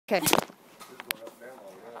Okay.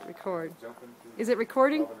 Record. Is it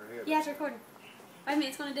recording? Yeah, it's recording. Wait a minute,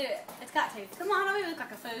 it's going to do it. It's got to. Come on, don't even look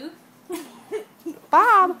like a fool.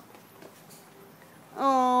 Bob!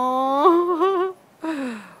 Oh.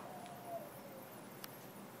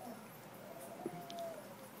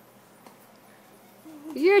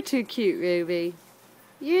 You're too cute, Ruby.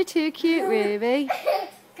 You're too cute, Ruby.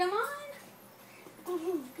 Come on.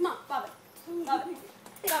 Come on, Bob it. Bob it.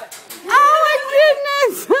 Bob it. Oh my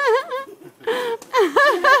goodness! Oh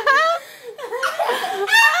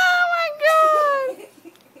my God!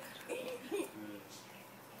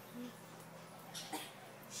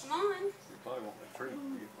 Come on.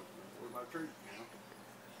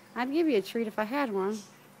 I'd give you a treat if I had one.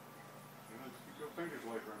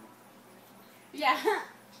 Yeah.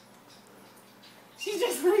 She's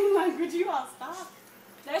just looking like, would you all stop?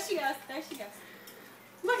 There she goes. There she goes.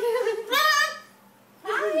 Look at her.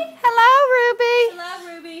 Hi. Hello, Ruby. Hello,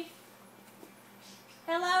 Ruby.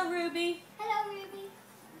 Hello, Ruby. Hello, Ruby.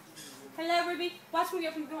 Hello, Ruby. Watch me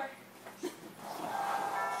open the door.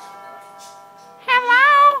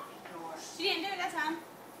 Hello. She didn't do it that time.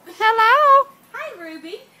 Hello. Hi,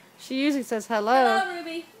 Ruby. She usually says hello. Hello,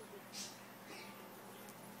 Ruby.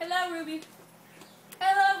 Hello, Ruby.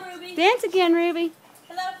 Hello, Ruby. Dance again, Ruby.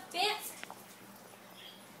 Hello, dance.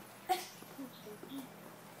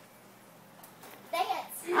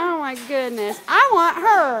 Dance. Oh my goodness. I want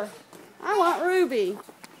her. I want Ruby.